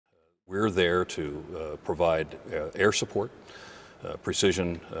We're there to provide air support,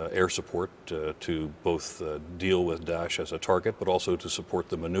 precision air support to both deal with Daesh as a target, but also to support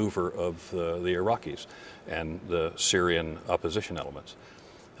the maneuver of the Iraqis and the Syrian opposition elements.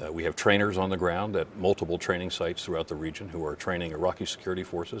 We have trainers on the ground at multiple training sites throughout the region who are training Iraqi security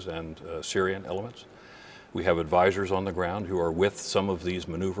forces and Syrian elements. We have advisors on the ground who are with some of these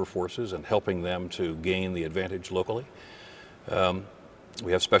maneuver forces and helping them to gain the advantage locally.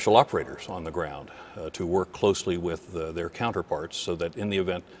 We have special operators on the ground to work closely with their counterparts so that in the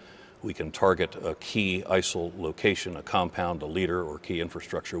event we can target a key ISIL location, a compound, a leader, or key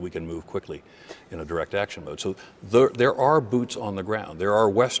infrastructure, we can move quickly in a direct action mode. So there are boots on the ground. There are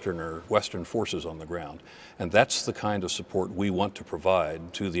Western forces on the ground. And that's the kind of support we want to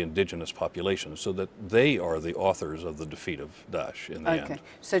provide to the indigenous population so that they are the authors of the defeat of Daesh in the end. Okay,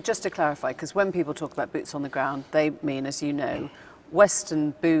 so just to clarify, because when people talk about boots on the ground, they mean, as you know,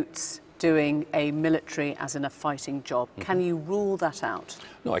 Western boots doing a military as in a fighting job. Can you rule that out?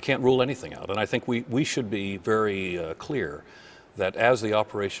 No, I can't rule anything out. And I think we should be very clear that as the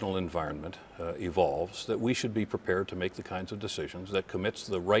operational environment evolves, that we should be prepared to make the kinds of decisions that commits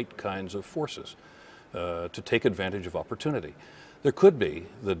the right kinds of forces to take advantage of opportunity. There could be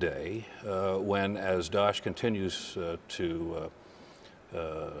the day when, as Daesh continues to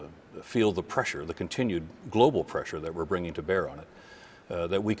feel the pressure, the continued global pressure that we're bringing to bear on it,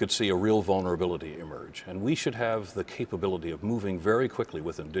 that we could see a real vulnerability emerge. And we should have the capability of moving very quickly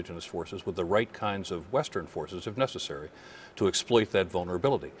with indigenous forces, with the right kinds of Western forces, if necessary, to exploit that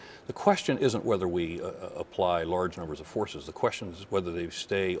vulnerability. The question isn't whether we apply large numbers of forces. The question is whether they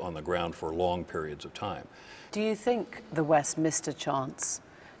stay on the ground for long periods of time. Do you think the West missed a chance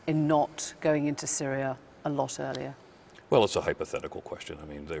in not going into Syria a lot earlier? Well, it's a hypothetical question. I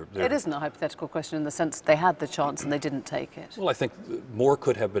mean, it isn't a hypothetical question in the sense they had the chance and they didn't take it. Well, I think more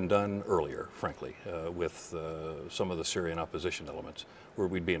could have been done earlier, frankly, with some of the Syrian opposition elements, where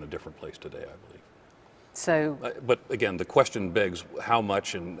we'd be in a different place today, I believe. So, but again, the question begs how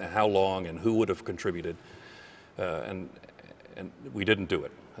much and how long and who would have contributed, and we didn't do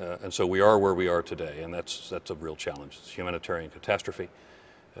it. And so we are where we are today, and that's a real challenge. It's a humanitarian catastrophe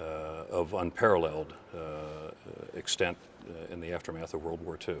of unparalleled extent in the aftermath of World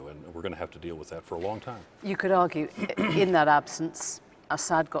War II, and we're going to have to deal with that for a long time. You could argue, in that absence,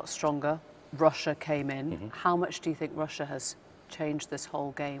 Assad got stronger, Russia came in. Mm-hmm. How much do you think Russia has changed this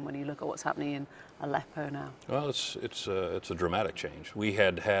whole game when you look at what's happening in Aleppo now? Well, it's a dramatic change. We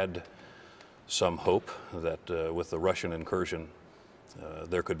had some hope that with the Russian incursion,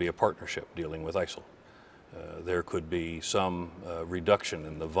 there could be a partnership dealing with ISIL. There could be some reduction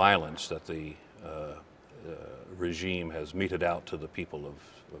in the violence that the regime has meted out to the people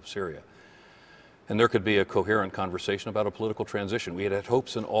of Syria. And there could be a coherent conversation about a political transition. We had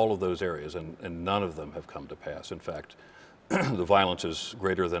hopes in all of those areas, and none of them have come to pass. In fact, the violence is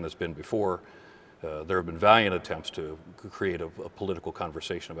greater than it's been before. There have been valiant attempts to create a political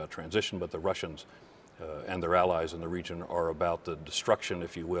conversation about transition, but the Russians and their allies in the region are about the destruction,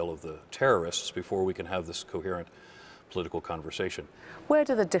 if you will, of the terrorists before we can have this coherent political conversation. Where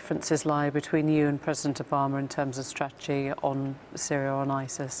do the differences lie between you and President Obama in terms of strategy on Syria, on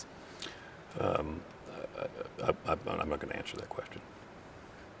ISIS? I'm not going to answer that question.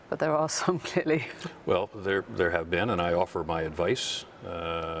 But there are some, clearly. Well, there have been, and I offer my advice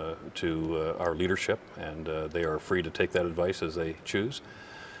to our leadership, and they are free to take that advice as they choose.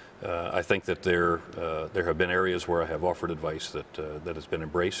 I think that there have been areas where I have offered advice that has been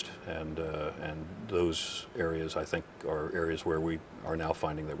embraced, and those areas, I think, are areas where we are now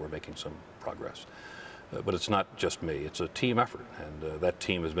finding that we're making some progress. But it's not just me, it's a team effort, and that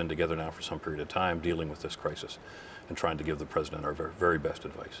team has been together now for some period of time dealing with this crisis and trying to give the President our very best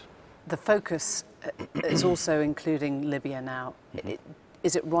advice. The focus is also including Libya now. Mm-hmm.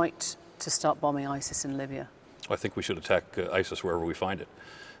 Is it right to start bombing ISIS in Libya? I think we should attack ISIS wherever we find it.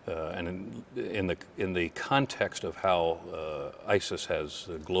 And in the context of how ISIS has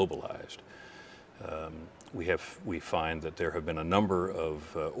globalized, we find that there have been a number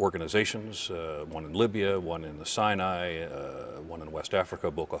of organizations, one in Libya, one in the Sinai, one in West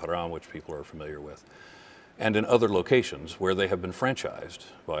Africa, Boko Haram, which people are familiar with, and in other locations where they have been franchised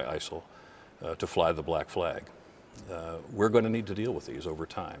by ISIL to fly the black flag. We're going to need to deal with these over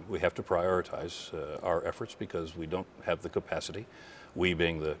time. We have to prioritize our efforts because we don't have the capacity, we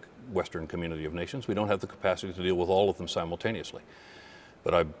being the Western community of nations, we don't have the capacity to deal with all of them simultaneously.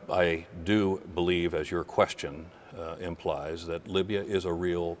 But I do believe, as your question implies, that Libya is a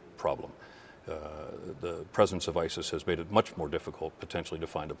real problem. The presence of ISIS has made it much more difficult potentially to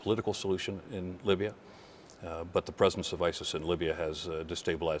find a political solution in Libya. But the presence of ISIS in Libya has a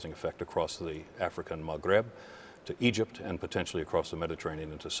destabilizing effect across the African Maghreb, to Egypt, and potentially across the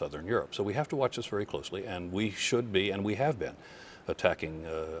Mediterranean into southern Europe. So we have to watch this very closely, and we should be, and we have been, attacking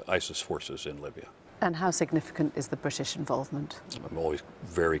ISIS forces in Libya. And how significant is the British involvement? I'm always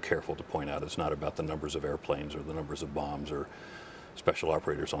very careful to point out it's not about the numbers of airplanes or the numbers of bombs or special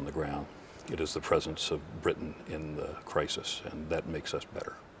operators on the ground. It is the presence of Britain in the crisis, and that makes us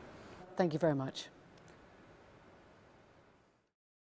better. Thank you very much.